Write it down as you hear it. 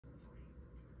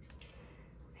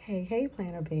Hey,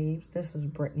 planner babes. This is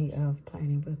Brittany of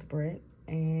Planning with Britt,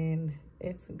 and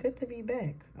it's good to be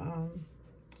back.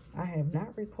 I have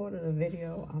not recorded a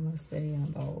video, I'm gonna say,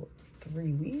 in about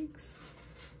 3 weeks.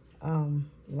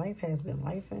 Life has been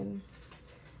lifing.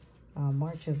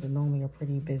 March is normally a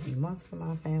pretty busy month for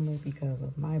my family because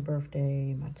of my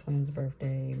birthday, my twins'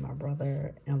 birthday, my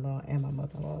brother-in-law, and my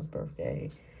mother-in-law's birthday.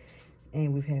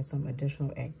 And we've had some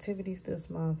additional activities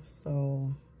this month,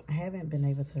 so I haven't been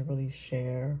able to really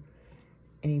share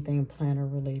anything planner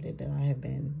related that I have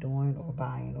been doing or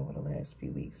buying over the last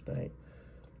few weeks, but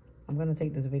I'm going to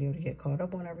take this video to get caught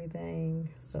up on everything.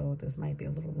 So this might be a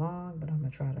little long, but I'm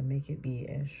going to try to make it be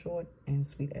as short and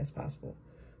sweet as possible.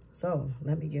 So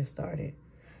let me get started.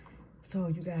 So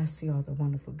you guys see all the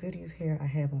wonderful goodies here I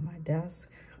have on my desk.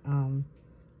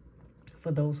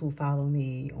 For those who follow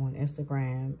me on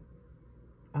Instagram,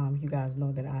 you guys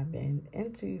know that I've been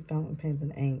into fountain pens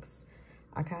and inks.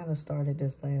 I kind of started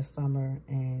this last summer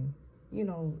and, you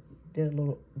know, did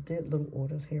little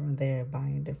orders here and there,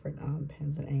 buying different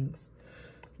pens and inks.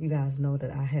 You guys know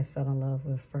that I have fell in love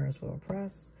with Ferris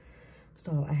Press.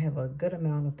 So I have a good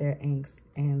amount of their inks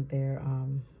and their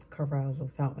Girologio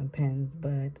fountain pens,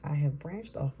 but I have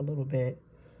branched off a little bit.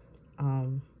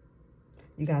 You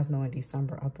guys know in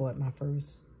December I bought my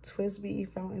first TWSBI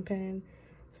fountain pen.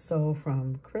 So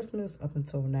from Christmas up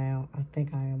until now, I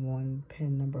think I am on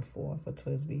pen number 4 for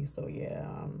TWSBI. So yeah,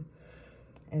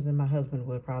 as in my husband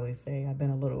would probably say, I've been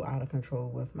a little out of control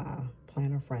with my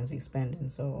planner frenzy spending.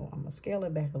 So I'm gonna scale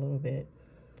it back a little bit.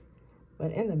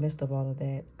 But in the midst of all of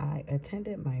that, I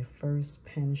attended my first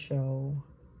pen show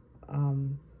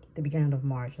the beginning of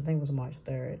March. I think it was March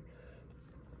 3rd.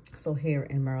 So here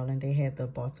in Maryland, they had the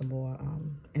Baltimore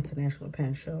International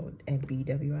Pen Show at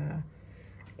BWI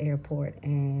Airport,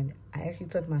 and I actually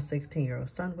took my 16-year-old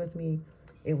son with me.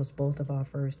 It was both of our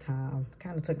first time.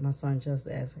 Kind of took my son just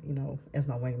as, you know, as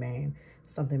my wingman,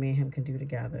 something me and him can do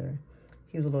together.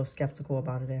 He was a little skeptical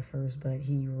about it at first, but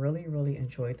he really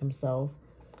enjoyed himself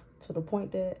to the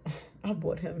point that I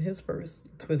bought him his first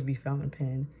TWSBI fountain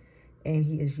pen, and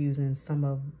he is using some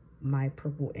of my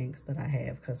purple inks that I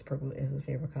have because purple is his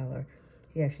favorite color.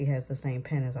 He actually has the same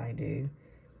pen as I do.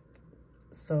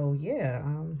 So yeah,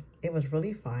 it was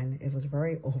really fun. It was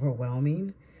very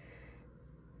overwhelming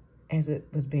as it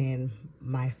was being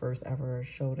my first ever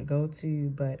show to go to,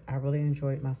 but I really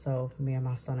enjoyed myself. Me and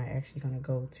my son are actually going to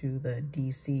go to the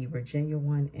DC Wearingeul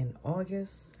one in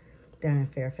August down in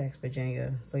Fairfax,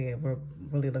 Virginia. So yeah, we're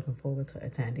really looking forward to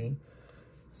attending.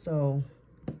 So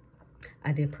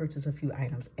I did purchase a few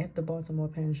items at the Baltimore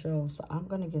Pen Show, so I'm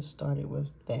going to get started with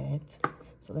that.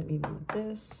 So let me move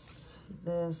this.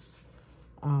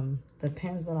 The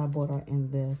pens that I bought are in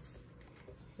this.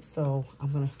 So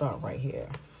I'm going to start right here.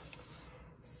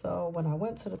 So when I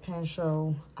went to the pen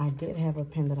show, I did have a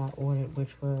pen that I ordered,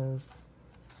 which was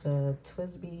the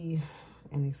TWSBI,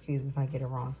 and excuse me if I get it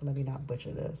wrong, so let me not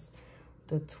butcher this.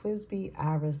 The TWSBI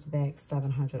Iris Back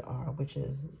 700R, which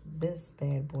is this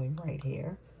bad boy right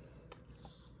here.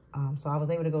 So I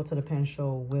was able to go to the pen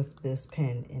show with this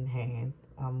pen in hand.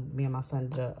 Me and my son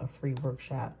did a free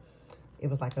workshop. It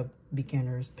was like a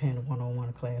beginner's pen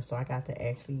 101 class. So I got to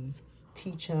actually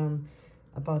teach him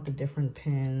about the different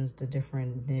pens, the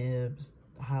different nibs,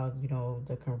 how, you know,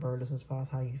 the converters as far as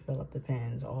how you fill up the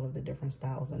pens, all of the different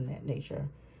styles and that nature.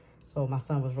 So my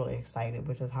son was really excited,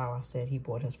 which is how I said he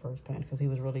bought his first pen, because he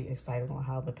was really excited on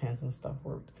how the pens and stuff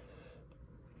worked.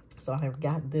 So I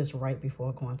got this right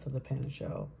before going to the pen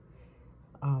show.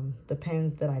 The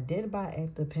pens that I did buy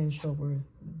at the pen show were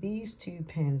these two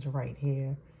pens right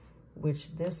here,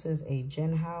 which this is a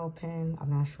Jinhao pen. I'm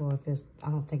not sure if it's, I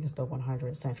don't think it's the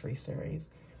 100th Century series,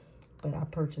 but I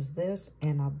purchased this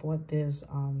and I bought this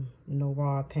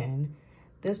Narwhal pen.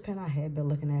 This pen I had been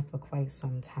looking at for quite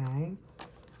some time,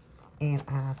 and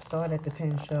I saw it at the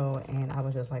pen show and I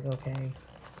was just like, okay,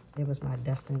 it was my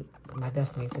destiny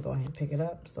to go ahead and pick it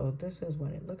up. So this is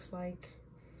what it looks like.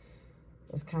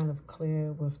 It's kind of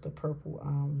clear with the purple,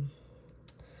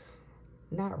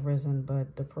 not resin,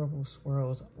 but the purple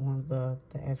swirls on the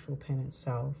actual pen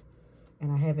itself. And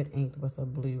I have it inked with a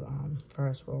blue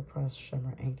Ferris Press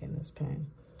shimmer ink in this pen.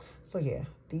 So yeah,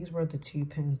 these were the two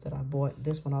pens that I bought.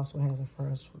 This one also has a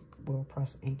Ferris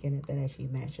Press ink in it that actually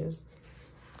matches.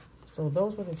 So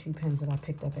those were the two pens that I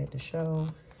picked up at the show.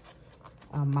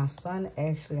 My son,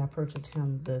 actually, I purchased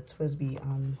him the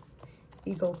TWSBI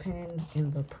Ego pen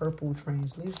in the purple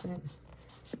translucent.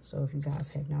 So if you guys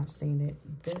have not seen it,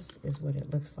 this is what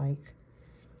it looks like.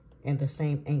 And the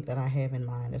same ink that I have in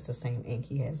mine is the same ink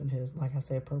he has in his. Like I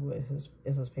said, purple is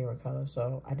his favorite color.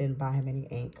 So I didn't buy him any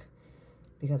ink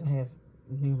because I have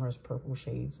numerous purple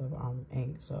shades of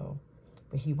ink. So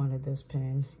but he wanted this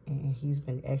pen, and he's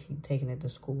been actually taking it to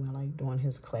school and like doing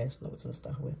his class notes and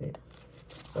stuff with it.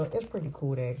 So it's pretty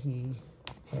cool that he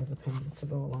has a pen to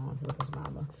go along with his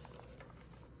mama.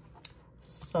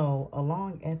 So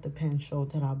along at the pen show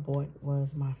that I bought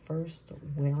was my first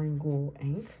Wearingeul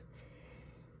ink.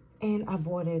 And I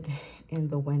bought it in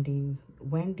the Wendy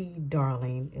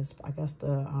Darling. Is I guess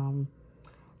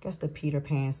the Peter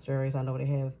Pan series. I know they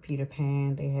have Peter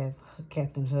Pan, they have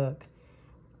Captain Hook,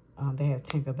 they have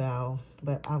Tinkerbell.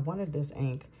 But I wanted this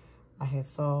ink. I had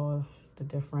saw the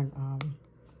different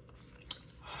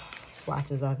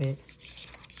swatches of it.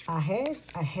 I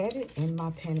had it in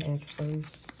my pen at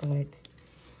first, but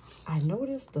I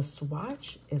noticed the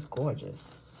swatch is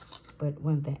gorgeous. But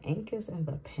when the ink is in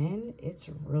the pen, it's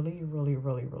really, really,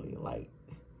 really, really light.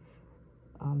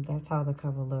 That's how the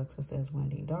cover looks. It says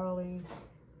Wendy Darling.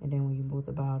 And then when you move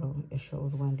the bottle, it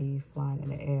shows Wendy flying in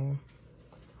the air.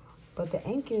 But the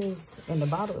ink is, in the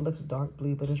bottle, it looks dark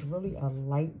blue, but it's really a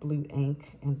light blue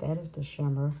ink. And that is the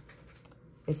shimmer.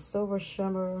 It's silver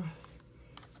shimmer.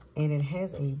 And it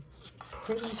has a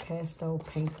pretty pastel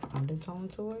pink undertone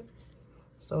to it.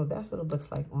 So that's what it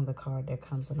looks like on the card that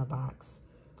comes in a box.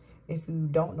 If you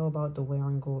don't know about the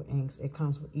Wearingeul inks, it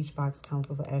comes with, each box comes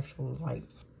with an actual like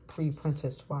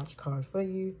pre-printed swatch card for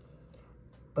you.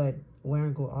 But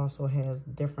Wearingeul also has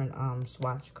different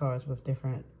swatch cards with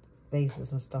different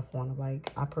faces and stuff on them.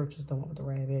 Like I purchased the one with the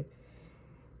rabbit.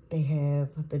 They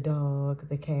have the dog,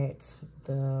 the cat,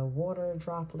 the water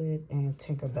droplet, and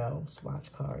Tinkerbell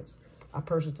swatch cards. I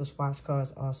purchased the swatch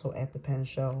cards also at the pen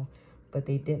show, but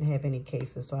they didn't have any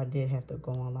cases, so I did have to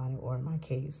go online and order my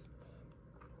case.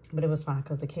 But it was fine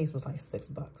because the case was like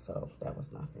 $6, so that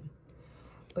was nothing.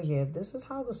 But yeah, this is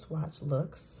how the swatch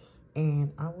looks.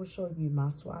 And I will show you my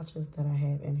swatches that I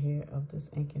have in here of this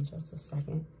ink in just a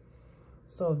second.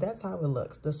 So that's how it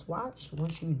looks. The swatch,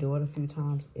 once you do it a few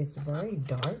times, it's very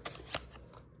dark.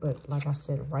 But like I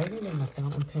said, writing in the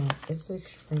fountain pen, it's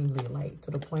extremely light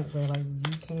to the point where like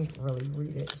you can't really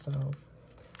read it. So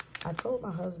I told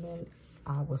my husband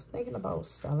I was thinking about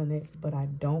selling it, but I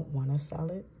don't want to sell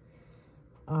it.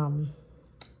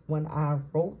 When I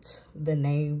wrote the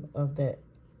name of the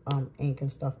ink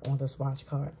and stuff on the swatch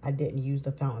card, I didn't use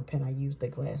the fountain pen. I used the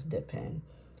glass dip pen.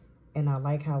 And I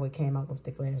like how it came out with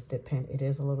the glass dip pen. It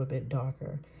is a little bit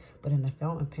darker. But in the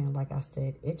fountain pen, like I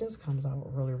said, it just comes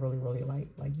out really, really, really light.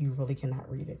 Like you really cannot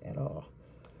read it at all.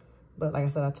 But like I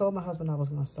said, I told my husband I was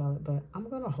going to sell it, but I'm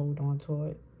going to hold on to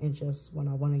it. And just when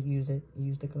I want to use it,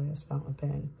 use the glass fountain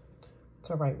pen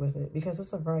to write with it. Because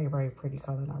it's a very, very pretty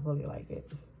color and I really like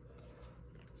it.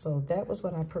 So that was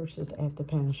what I purchased at the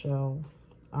pen show.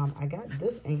 I got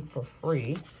this ink for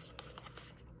free,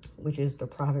 which is the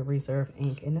Private Reserve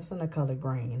ink, and it's in the color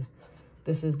green.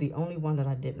 This is the only one that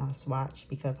I did not swatch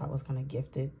because I was going to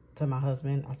gift it to my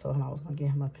husband. I told him I was going to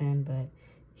get him a pen, but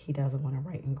he doesn't want to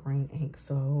write in green ink,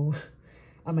 so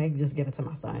I might just give it to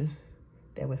my son.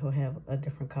 That way he'll have a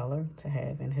different color to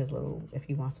have in his little, if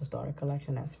he wants to start a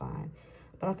collection, that's fine.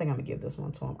 But I think I'm going to give this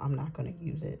one to him. I'm not going to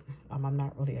use it. I'm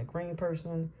not really a green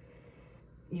person,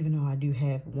 even though I do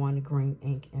have one green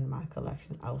ink in my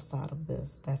collection outside of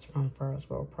this. That's from Ferris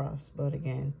Press. But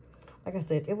again, like I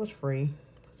said, it was free,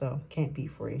 so can't be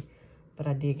free. But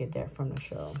I did get that from the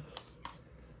show.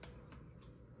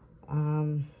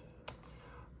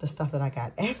 The stuff that I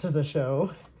got after the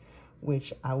show,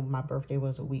 which my birthday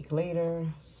was a week later,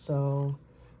 so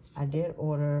I did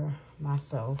order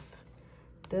myself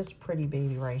this pretty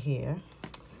baby right here.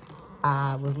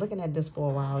 I was looking at this for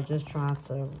a while, just trying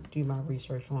to do my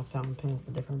research on fountain pens,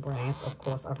 the different brands. Of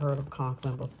course, I've heard of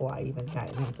Conklin before I even got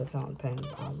into fountain pens.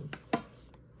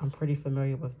 I'm pretty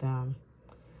familiar with them.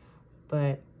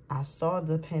 But I saw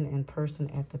the pen in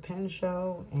person at the pen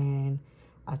show, and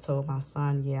I told my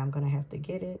son, yeah, I'm going to have to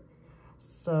get it.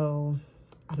 So,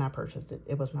 and I purchased it.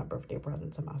 It was my birthday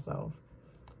present to myself.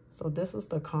 So this is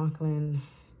the Conklin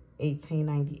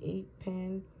 1898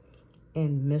 pen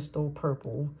in Mistle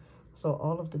Purple. So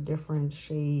all of the different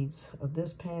shades of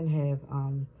this pen have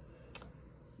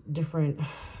different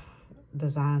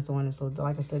designs on it. So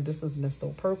like I said, this is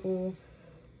Mistle Purple.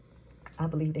 I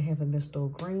believe they have a Mistle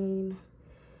Green,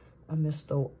 a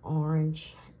Mistle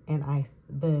Orange, and I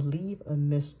believe a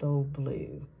Mistle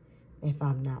Blue, if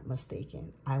I'm not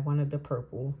mistaken. I wanted the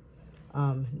purple.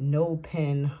 No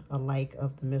pen alike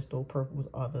of the Mistle Purples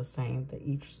are the same.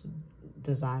 Each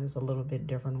design is a little bit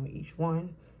different on each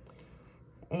one.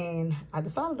 And I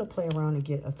decided to play around and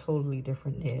get a totally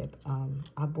different nib.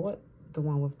 I bought the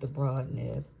one with the broad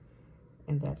nib,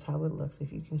 and that's how it looks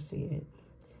if you can see it.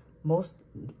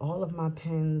 All of my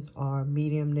pens are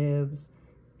medium nibs,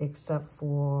 except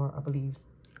for, I believe,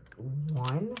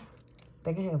 one.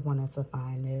 think I have one that's a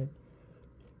fine nib.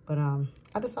 But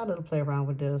I decided to play around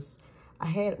with this. I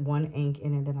had one ink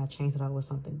in it, then I changed it out with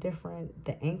something different.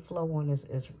 The ink flow on this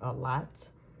is a lot,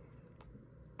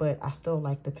 but I still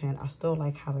like the pen. I still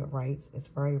like how it writes. It's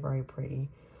very, very pretty.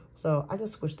 So I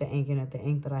just switched the ink in it. The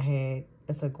ink that I had,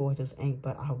 it's a gorgeous ink,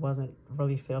 but I wasn't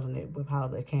really feeling it with how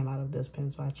it came out of this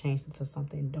pen. So I changed it to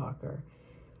something darker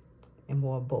and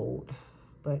more bold.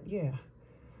 But yeah,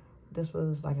 this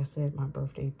was, like I said, my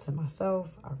birthday to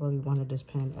myself. I really wanted this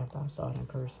pen after I saw it in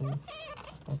person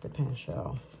at the pen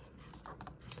show.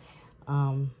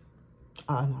 And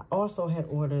I also had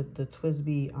ordered the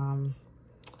TWSBI,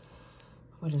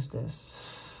 what is this?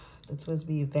 The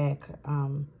TWSBI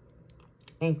VAC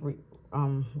ink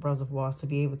reservoirs, to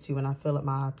be able to, when I fill up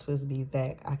my TWSBI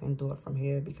VAC, I can do it from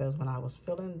here, because when I was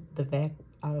filling the VAC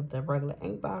out of the regular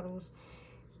ink bottles,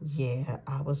 yeah,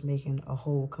 I was making a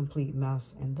whole complete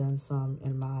mess, and then some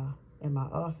in my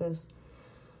office.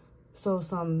 So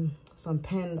some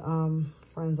pen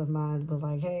friends of mine was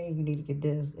like, hey, you need to get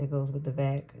this. It goes with the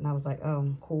VAC. And I was like, oh,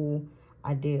 cool.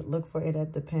 I did look for it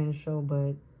at the pen show,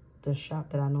 but the shop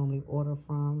that I normally order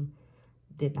from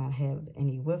did not have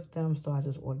any with them. So I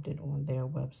just ordered it on their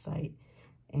website.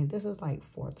 And this is like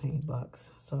 14 bucks.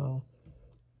 So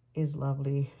it's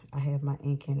lovely. I have my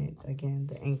ink in it. Again,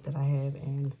 the ink that I have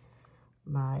in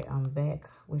my VAC,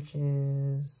 which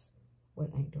is, what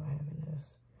ink do I have in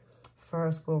this?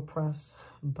 Ferris Press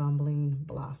Bumbling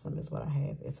Blossom is what I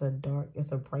have. It's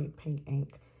a bright pink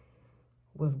ink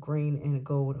with green and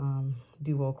gold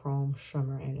duochrome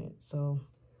shimmer in it. So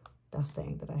that's the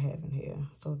ink that I have in here.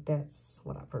 So that's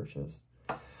what I purchased.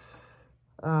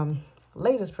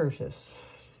 Latest purchase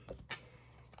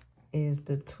is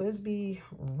the TWSBI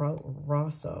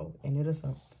Rosso, and it is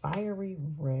a fiery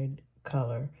red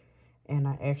color, and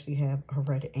I actually have a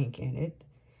red ink in it.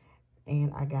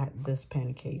 And I got this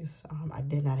pen case. I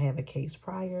did not have a case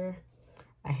prior.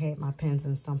 I had my pens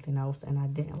in something else, and I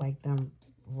didn't like them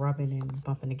rubbing and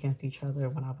bumping against each other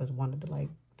when I wanted to like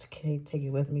take it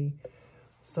with me.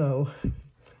 So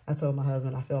I told my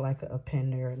husband, I feel like a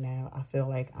pen nerd now. I feel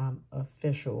like I'm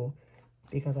official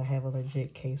because I have a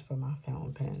legit case for my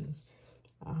fountain pens.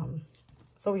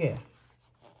 So yeah.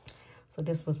 So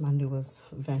this was my newest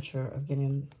venture of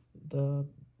getting the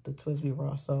TWSBI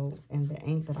Rosso, and the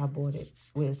ink that I bought it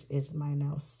with is my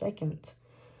now second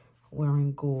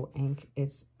Wearingeul ink.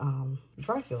 It's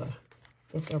Dracula.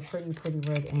 It's a pretty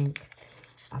red ink.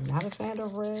 I'm not a fan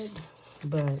of red,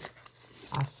 but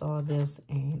I saw this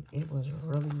and it was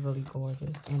really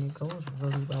gorgeous, and it goes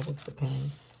really well with the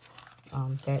pen.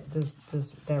 That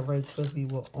red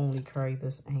TWSBI will only carry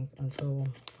this ink until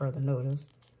further notice.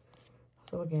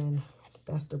 So again,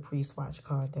 that's the pre-swatch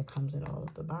card that comes in all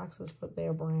of the boxes for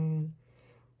their brand.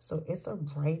 So it's a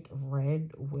bright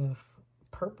red with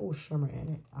purple shimmer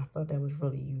in it. I thought that was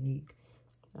really unique.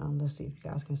 Let's see if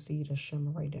you guys can see the shimmer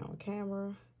right there on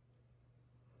camera.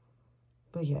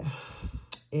 But yeah,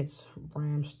 it's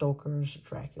Bram Stoker's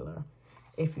Dracula.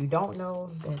 If you don't know,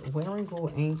 that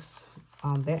Wearingeul inks,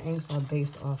 their inks are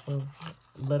based off of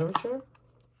literature.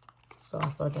 So I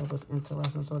thought that was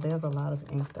interesting. So there's a lot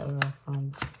of inks that are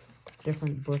from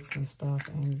different books and stuff,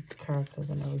 and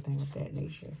characters and everything of that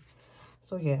nature.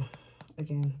 So yeah,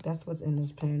 again, that's what's in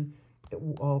this pen. It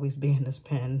will always be in this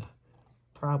pen,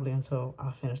 probably until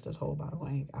I finish this whole bottle of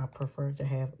ink. I prefer to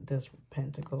have this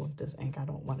pen to go with this ink. I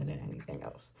don't want it in anything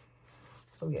else.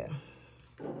 So yeah,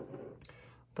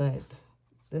 but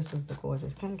this is the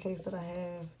gorgeous pen case that I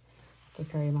have to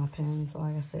carry my pen. So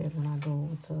like I said, when I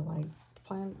go to like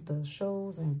plan the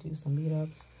shows and do some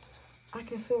meetups, I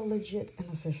can feel legit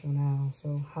and official now.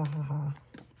 So ha ha ha.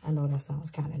 I know that sounds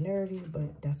kind of nerdy,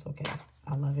 but that's okay.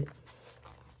 I love it.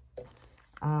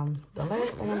 The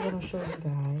last thing I'm going to show you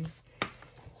guys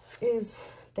is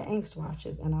the ink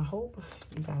swatches, and I hope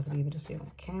you guys will be able to see it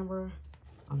on camera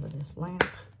under this lamp.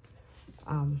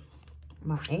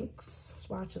 My inks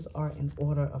swatches are in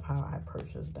order of how I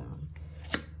purchased them.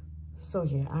 So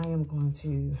yeah, I am going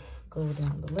to go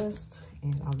down the list,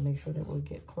 and I'll make sure that we'll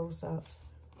get close-ups.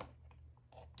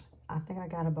 I think I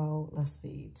got about, let's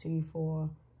see, 2, 4,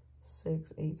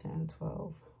 6, 8, 10,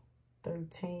 12,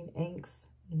 13 inks,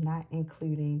 not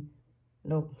including,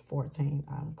 nope, 14.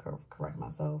 I'm correct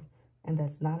myself. And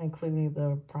that's not including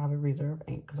the private reserve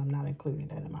ink, because I'm not including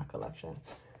that in my collection.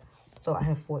 So I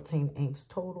have 14 inks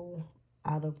total.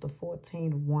 Out of the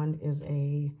 14, one is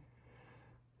a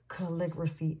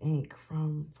calligraphy ink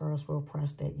from Ferris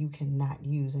Press that you cannot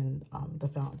use in the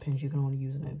fountain pens. You can only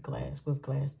use it in glass, with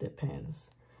glass dip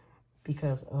pens.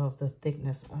 Because of the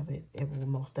thickness of it, it will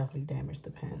most definitely damage the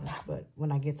pens. But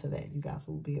when I get to that, you guys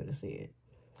will be able to see it.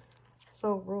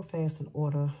 So real fast in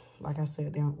order, like I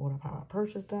said, they're in order of how I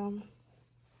purchased them.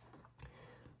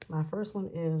 My first one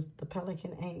is the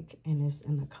Pelikan ink, and it's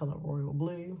in the color Royal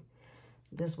Blue.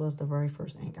 This was the very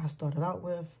first ink I started out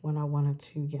with when I wanted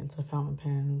to get into fountain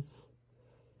pens.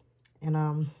 And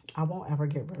I won't ever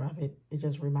get rid of it. It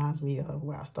just reminds me of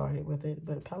where I started with it.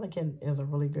 But Pelikan is a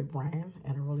really good brand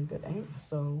and a really good ink.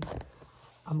 So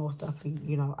I most definitely,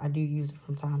 you know, I do use it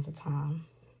from time to time.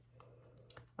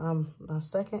 My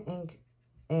second ink,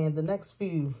 and the next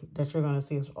few that you're going to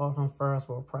see is all from Ferris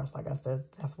Press. Like I said,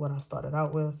 that's what I started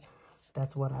out with.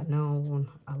 That's what I know.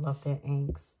 I love their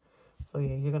inks. So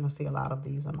yeah, you're going to see a lot of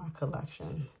these in my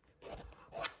collection.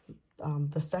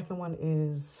 The second one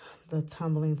is the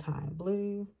Tumbling Time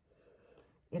Blue.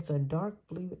 It's a dark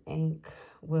blue ink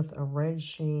with a red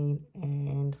sheen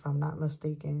and, if I'm not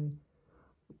mistaken,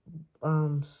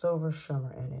 silver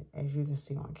shimmer in it, as you can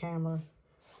see on camera.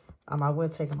 I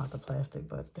would take them out the plastic,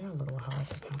 but they're a little hard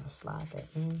to kind of slide that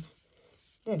in.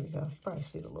 There we go. You probably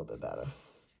see it a little bit better.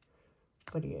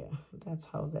 But yeah, that's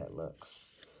how that looks.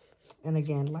 And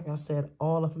again, like I said,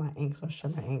 all of my inks are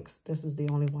shimmer inks. This is the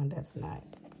only one that's not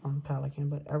from Pelikan,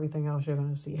 but everything else you're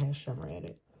going to see has shimmer in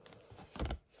it.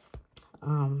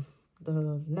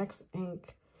 The next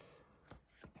ink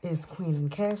is Queen and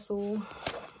Castle.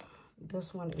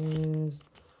 This one is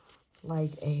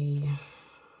like a,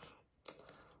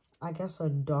 I guess, a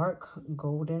dark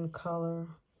golden color,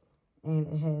 and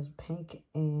it has pink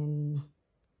and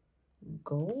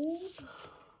gold.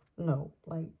 No,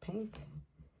 like pink.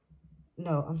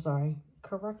 No, I'm sorry.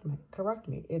 Correct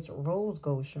me. It's rose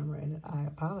gold shimmer in it. I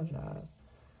apologize.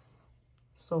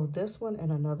 So this one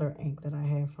and another ink that I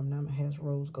have from them has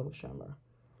rose gold shimmer.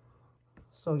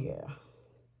 So yeah.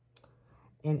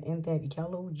 And in that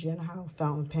yellow Jinhao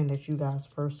fountain pen that you guys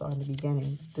first saw in the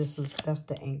beginning, that's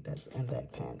the ink that's in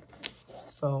that pen.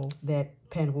 So that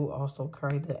pen will also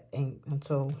carry the ink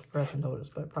until further notice,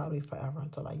 but probably forever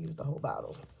until I use the whole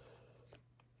bottle.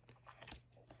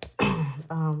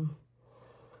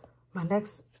 My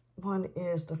next one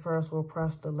is the Ferris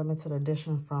Press, the limited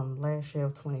edition from last year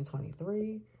of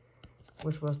 2023,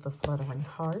 which was the Fluttering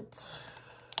Heart.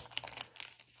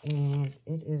 And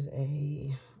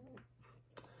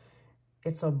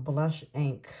it's a blush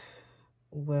ink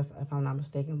with, if I'm not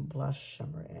mistaken, blush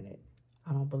shimmer in it.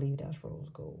 I don't believe that's rose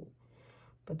gold,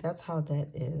 but that's how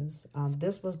that is.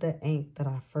 This was the ink that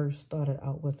I first started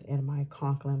out with in my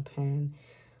Conklin pen,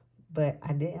 but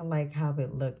I didn't like how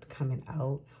it looked coming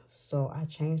out, so I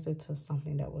changed it to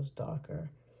something that was darker,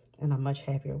 and I'm much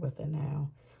happier with it now.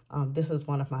 This is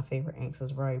one of my favorite inks.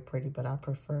 It's very pretty, but I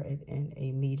prefer it in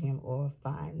a medium or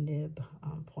fine nib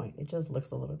point. It just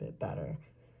looks a little bit better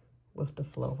with the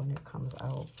flow when it comes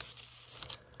out.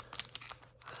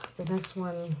 The next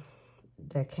one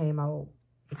that came out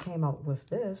with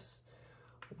this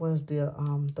was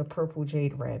the Purple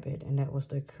Jade Rabbit, and that was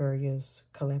the Curious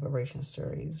collaboration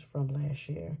series from last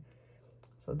year.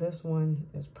 So this one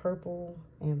is purple,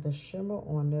 and the shimmer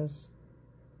on this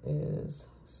is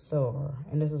silver,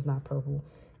 and this is not purple.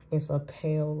 It's a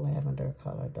pale lavender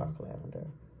color, dark lavender.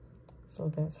 So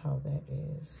that's how that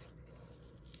is.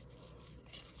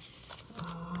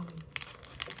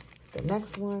 The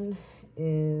next one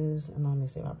is, and let me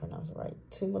see if I pronounce it right,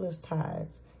 Tumulus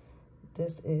Tides.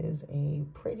 This is a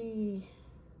pretty,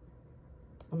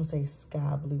 I'm gonna say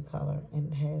sky blue color,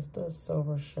 and it has the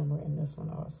silver shimmer in this one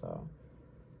also.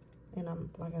 And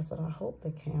like I said, I hope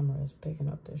the camera is picking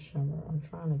up the shimmer. I'm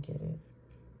trying to get it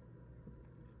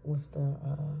with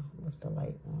the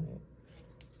light on it.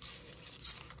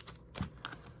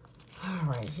 All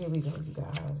right, here we go, you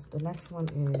guys. The next one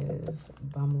is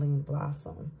Bumbling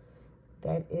Blossom.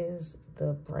 That is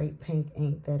the bright pink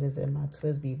ink that is in my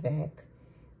TWSBI vac.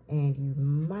 And you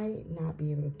might not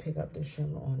be able to pick up the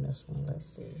shimmer on this one. Let's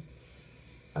see.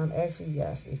 Actually,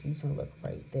 yes, if you can look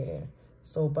right there.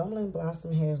 So Bumbling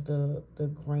Blossom has the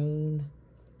green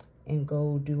and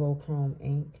gold duochrome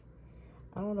ink.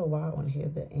 I don't know why on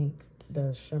here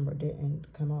the shimmer didn't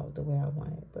come out the way I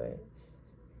wanted, but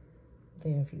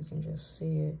there, if you can just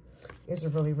see it. It's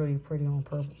really, really pretty on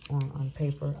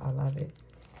paper. I love it.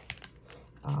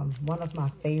 One of my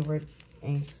favorite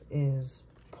inks is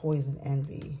Poison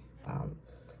Envy.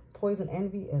 Poison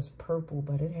Envy is purple,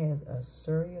 but it has a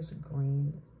serious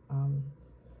green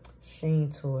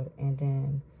sheen to it. And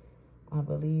then I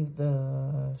believe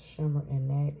the shimmer in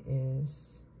that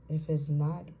is, if it's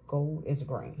not gold, it's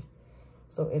green.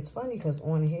 So it's funny because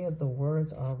on here, the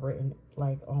words are written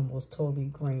like almost totally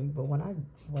green. But when I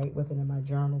write with it in my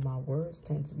journal, my words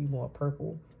tend to be more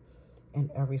purple. And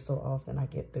every so often, I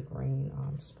get the green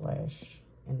splash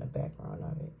in the background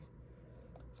of it.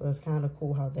 So it's kind of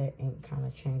cool how that ink kind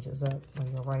of changes up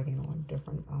when you're writing on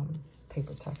different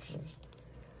paper textures.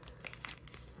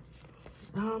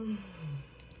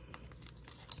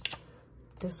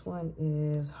 This one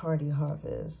is Hardy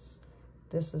Harvest.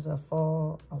 This is a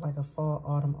fall, like a fall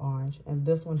autumn orange, and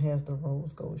this one has the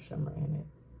rose gold shimmer in it.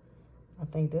 I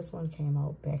think this one came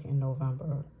out back in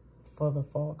November for the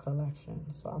fall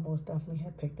collection. So I most definitely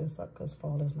had picked this up because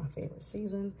fall is my favorite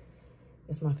season.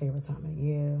 It's my favorite time of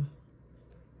year.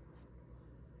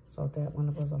 So that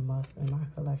one was a must in my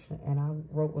collection. And I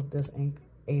wrote with this ink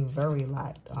a very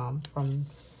lot from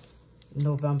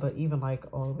November, even like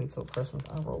all the way till Christmas,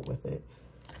 I wrote with it.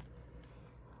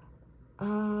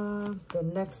 The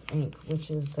next ink,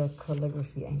 which is the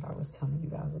calligraphy ink I was telling you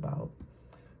guys about.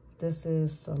 This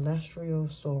is Celestial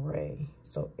Soiree.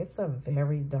 So it's a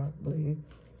very dark blue.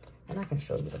 And I can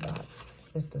show you the box.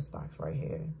 It's this box right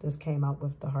here. This came out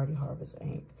with the Hardy Harvest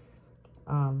ink.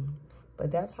 But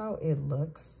that's how it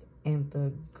looks. And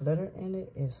the glitter in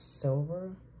it is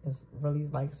silver. It's really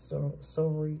like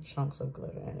silvery chunks of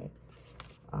glitter in it.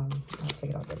 I'll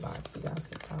take it out the box. You guys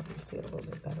can probably see it a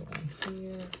little bit better on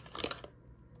here.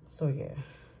 So yeah.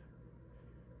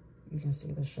 You can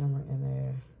see the shimmer in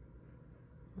there.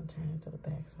 I'll turn it to the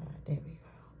back side. There we go.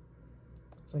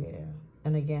 So yeah.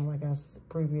 And again, like I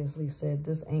previously said,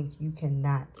 this ink, you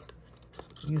cannot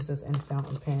use this in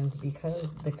fountain pens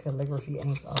because the calligraphy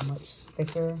inks are much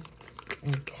thicker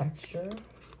in texture.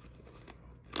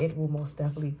 It will most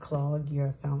definitely clog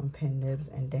your fountain pen nibs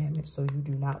and damage. So you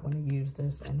do not want to use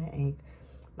this in the ink.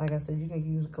 Like I said, you can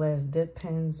use glass dip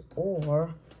pens,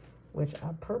 or, which I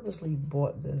purposely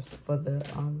bought this for the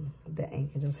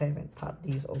ink and just haven't popped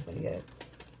these open yet,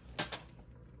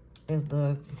 is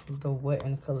the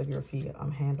wooden calligraphy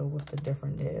handle with the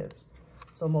different nibs.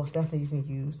 So most definitely you can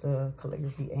use the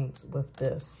calligraphy inks with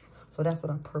this. So that's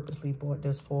what I purposely bought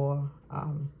this for.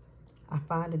 I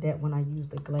find that when I use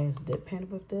the glass dip pen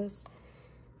with this,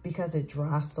 because it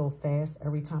dries so fast,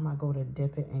 every time I go to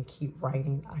dip it and keep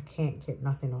writing, I can't get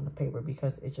nothing on the paper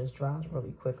because it just dries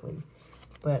really quickly.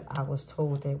 But I was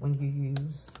told that when you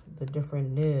use the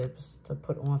different nibs to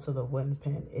put onto the wooden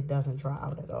pen, it doesn't dry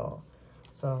out at all.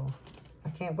 So I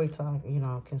can't wait till I,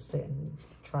 can sit and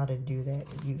try to do that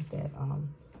and use that,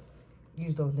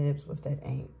 use those nibs with that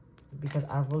ink, because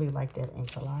I really like that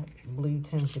ink a lot. Blue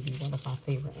tends to be one of my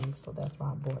favorite inks, so that's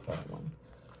why I bought that one.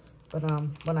 But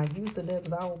when I use the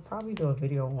nibs, I will probably do a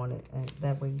video on it, and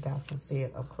that way you guys can see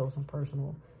it up close and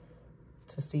personal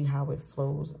to see how it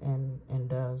flows and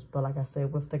does. But like I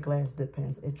said, with the glass dip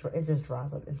pens, it just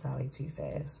dries up entirely too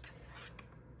fast.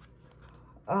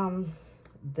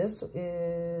 This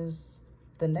is,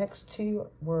 the next two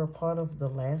were part of the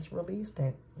last release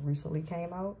that recently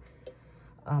came out.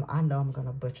 I know I'm going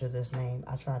to butcher this name.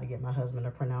 I tried to get my husband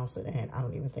to pronounce it, and I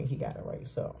don't even think he got it right.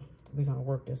 So we're going to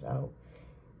work this out.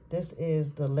 This is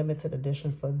the limited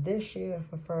edition for this year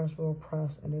for Ferris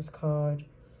Press, and it's called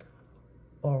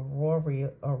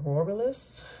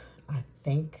Auroralist. I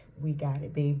think we got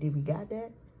it, babe. Did we got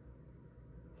that?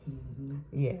 Mm-hmm.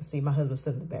 Yeah, see, my husband's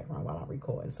sitting in the background while I'm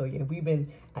recording. So yeah,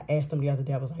 I asked him the other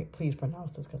day, I was like, please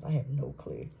pronounce this, because I have no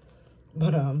clue.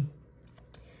 But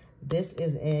this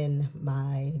is in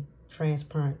my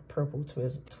transparent purple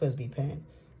TWSBI pen,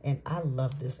 and I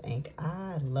love this ink.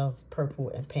 I love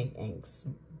purple and pink inks,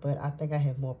 but I think I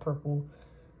have more purple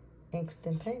inks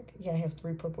than pink. Yeah, I have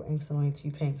 3 purple inks and only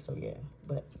 2 pinks, so yeah.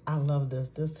 But I love this.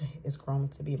 This is grown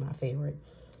to be my favorite.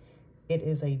 It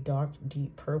is a dark,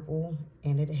 deep purple,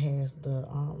 and it has the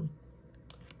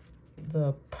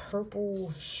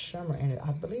purple shimmer in it.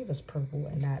 I believe it's purple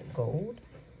and not gold.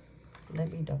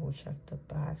 Let me double check the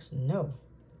box. No,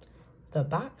 the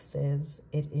box says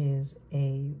it is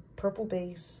a purple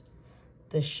base.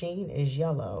 The sheen is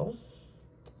yellow.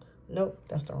 Nope,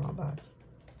 that's the wrong box.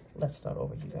 Let's start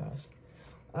over, you guys.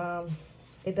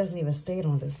 It doesn't even say it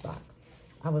on this box.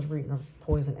 I was reading a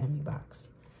Poison Emmy box.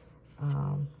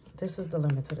 This is the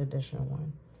limited edition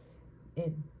one.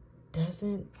 It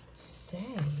doesn't say.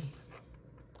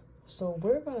 So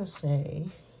we're gonna say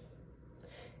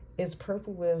it's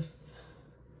purple with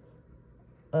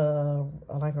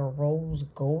like a rose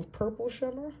gold purple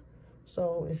shimmer.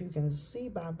 So if you can see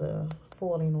by the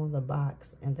foiling on the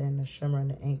box and then the shimmer in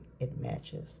the ink, it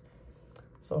matches.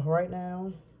 So right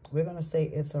now we're gonna say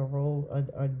it's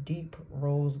a deep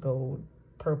rose gold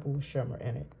purple shimmer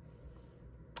in it.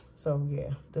 So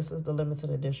yeah, this is the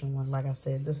limited edition one. Like I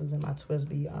said, this is in my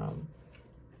TWSBI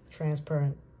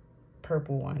transparent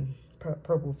purple one,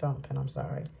 purple fountain pen, I'm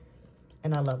sorry.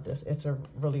 And I love this. It's a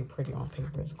really pretty on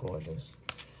paper. It's gorgeous.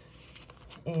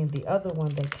 And the other one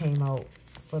that came out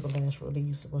for the last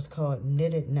release was called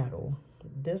Knitted Nettle.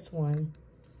 This one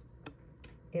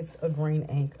It's a green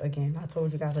ink. Again, I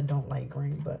told you guys I don't like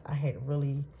green, but I had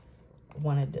really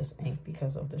wanted this ink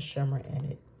because of the shimmer in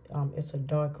it. It's a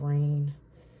dark green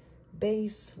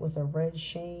base with a red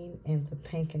sheen and the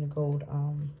pink and gold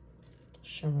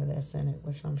shimmer that's in it,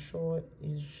 which I'm sure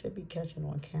you should be catching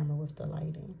on camera with the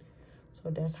lighting. So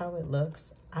that's how it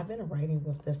looks. I've been writing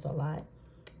with this a lot.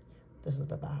 This is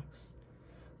the box.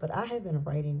 But I have been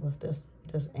writing with this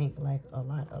ink like a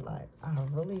lot. I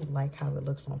really like how it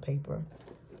looks on paper.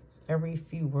 Every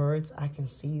few words I can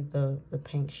see the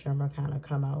pink shimmer kind of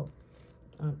come out.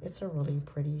 It's a really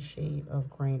pretty shade of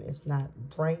green. It's not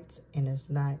bright and it's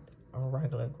not a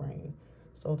regular green.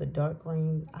 So the dark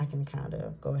green I can kind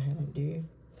of go ahead and do.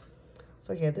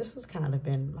 So yeah, this has kind of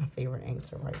been my favorite ink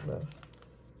to write with.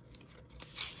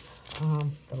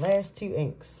 The last two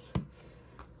inks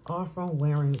are from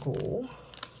Wearingeul.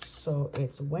 So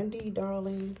it's Wendy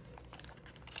Darling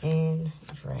and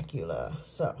Dracula.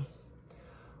 So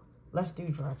let's do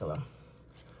Dracula.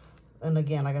 And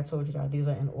again, like I told you guys, these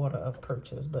are in order of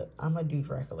purchase, but I'm gonna do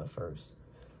Dracula first.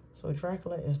 So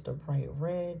Dracula is the bright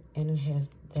red and it has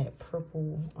that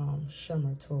purple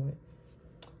shimmer to it.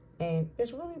 And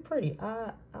it's really pretty.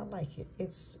 I like it.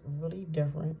 It's really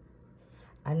different.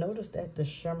 I noticed that the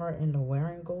shimmer in the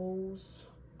Wearingeul's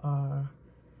are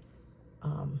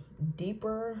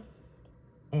deeper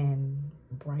and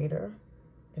brighter,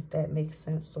 if that makes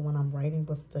sense. So when I'm writing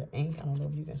with the ink, I don't know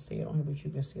if you can see it on here, but you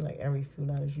can see like every few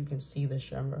letters, you can see the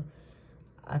shimmer.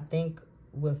 I think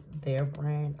with their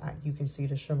brand, you can see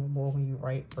the shimmer more when you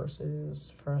write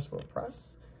versus Ferris Wheel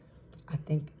Press. I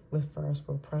think with Ferris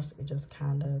Wheel Press, it just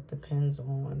kind of depends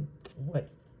on what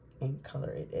ink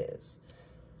color it is.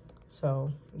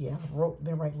 So yeah, I've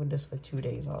been writing with this for 2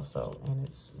 days also, and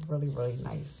it's really, really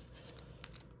nice.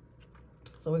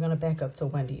 So we're gonna back up to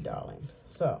Wendy Darling.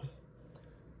 So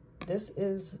this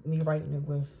is me writing it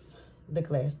with the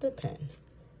glass dip pen.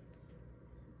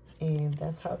 And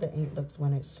that's how the ink looks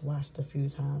when it's swatched a few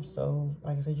times. So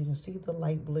like I said, you can see the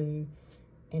light blue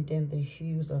and then the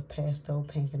hues of pastel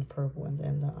pink and purple, and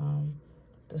then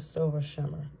the silver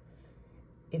shimmer.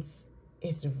 It's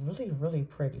really, really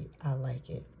pretty. I like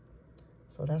it.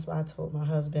 So that's why I told my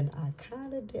husband I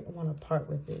kind of didn't want to part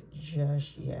with it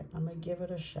just yet. I'm going to give it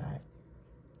a shot.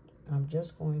 I'm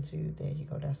just going to, there you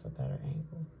go, that's a better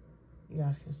angle. You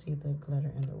guys can see the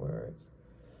glitter in the words.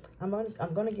 I'm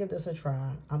going to give this a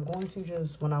try. I'm going to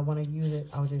just, when I want to use it,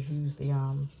 I'll just use the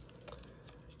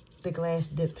glass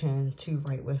dip pen to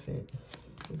write with it.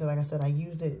 Because like I said, I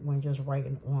used it when just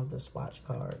writing on the Swatch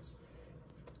cards.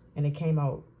 And it came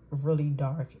out really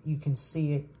dark. You can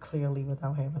see it clearly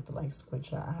without having to like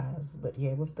squint your eyes. But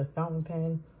yeah, with the fountain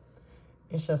pen,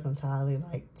 it's just entirely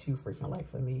like too freaking light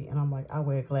for me. And I'm like, I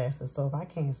wear glasses, so if I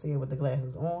can't see it with the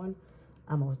glasses on,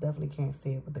 I most definitely can't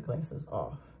see it with the glasses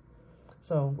off.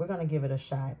 So we're gonna give it a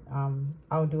shot.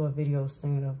 I'll do a video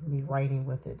soon of me writing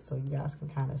with it, so you guys can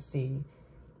kind of see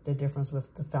the difference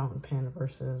with the fountain pen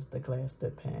versus the glass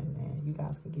dip pen, and you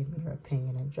guys can give me your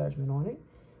opinion and judgment on it,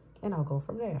 and I'll go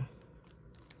from there.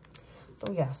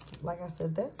 So yes, like I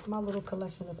said, that's my little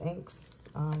collection of inks.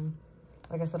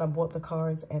 Like I said, I bought the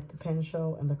cards at the pen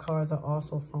show, and the cards are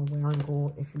also from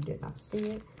Wearingeul. If you did not see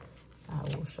it, I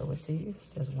will show it to you. It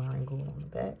says Wearingeul on the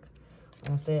back.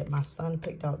 Like I said, my son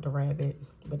picked out the rabbit,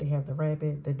 but they have the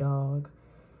rabbit, the dog,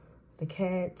 the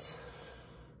cat.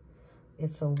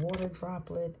 It's a water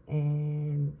droplet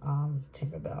and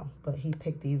Tinkerbell, but he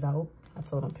picked these out. I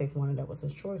told him pick one, and that was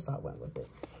his choice, so I went with it.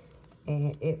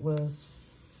 And it was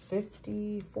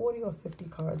 40 or 50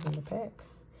 cards in the pack.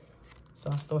 So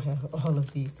I still have all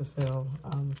of these to fill.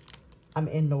 I'm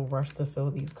in no rush to fill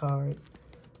these cards,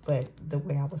 but the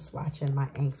way I was swatching my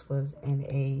inks was in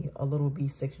a little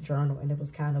B6 journal, and it was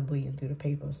kind of bleeding through the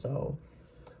paper. So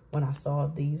when I saw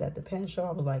these at the pen show,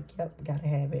 I was like, yep, gotta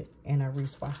have it. And I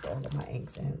re-swatched all of my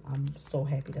inks, and I'm so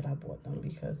happy that I bought them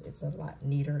because it's a lot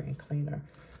neater and cleaner.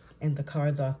 And the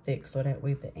cards are thick, so that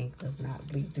way the ink does not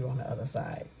bleed through on the other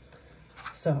side.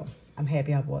 So I'm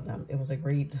happy I bought them. It was a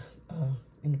great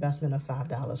investment of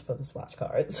 $5 for the Swatch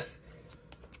cards.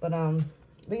 But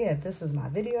yeah, this is my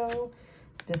video.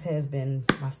 This has been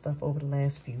my stuff over the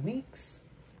last few weeks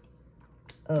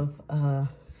of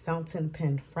fountain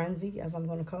pen frenzy, as I'm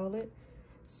going to call it.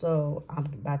 So I'm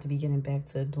about to be getting back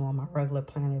to doing my regular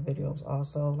planner videos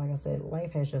also. Like I said,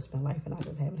 life has just been life, and I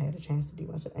just haven't had a chance to do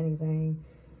much of anything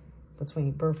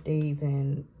between birthdays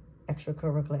and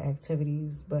extracurricular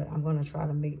activities. But I'm going to try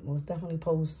to most definitely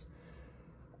post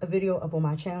a video up on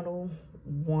my channel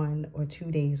 1 or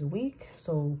 2 days a week.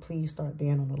 So please start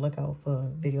being on the lookout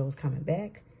for videos coming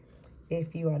back.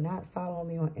 If you are not following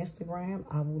me on Instagram,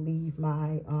 I will leave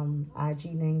my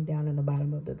IG name down in the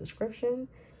bottom of the description.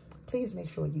 Please make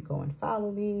sure you go and follow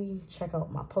me. Check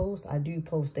out my posts. I do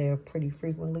post there pretty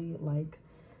frequently, like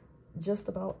just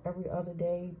about every other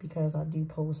day, because I do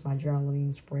post my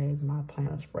journaling spreads, my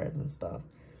planner spreads and stuff.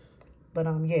 But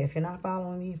yeah, if you're not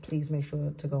following me, please make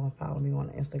sure to go and follow me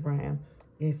on Instagram.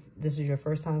 If this is your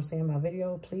first time seeing my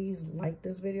video, please like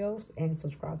this video and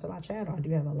subscribe to my channel. I do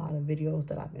have a lot of videos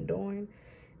that I've been doing,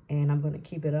 and I'm going to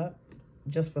keep it up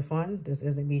just for fun. This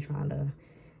isn't me trying to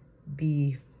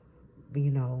be, you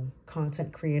know,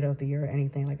 content creator of the year or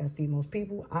anything like I see most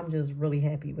people. I'm just really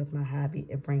happy with my hobby.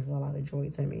 It brings a lot of joy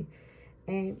to me.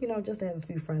 And, you know, just to have a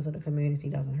few friends in the community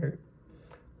doesn't hurt.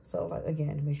 So, like,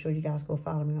 again, make sure you guys go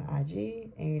follow me on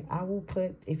IG. And I will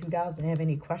put, if you guys have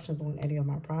any questions on any of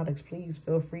my products, please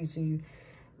feel free to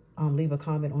leave a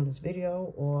comment on this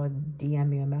video or DM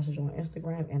me a message on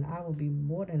Instagram. And I will be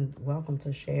more than welcome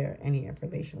to share any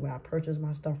information where I purchase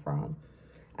my stuff from.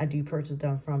 I do purchase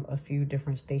them from a few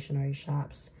different stationery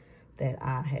shops that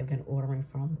I have been ordering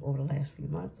from over the last few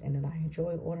months and that I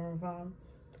enjoy ordering from.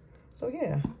 So,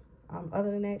 yeah,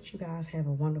 other than that, you guys have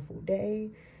a wonderful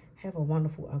day. Have a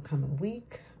wonderful upcoming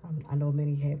week. I know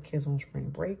many have kids on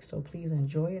spring break, so please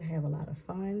enjoy it. Have a lot of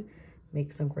fun.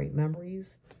 Make some great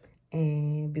memories.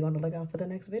 And be on the lookout for the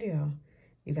next video.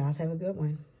 You guys have a good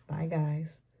one. Bye,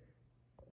 guys.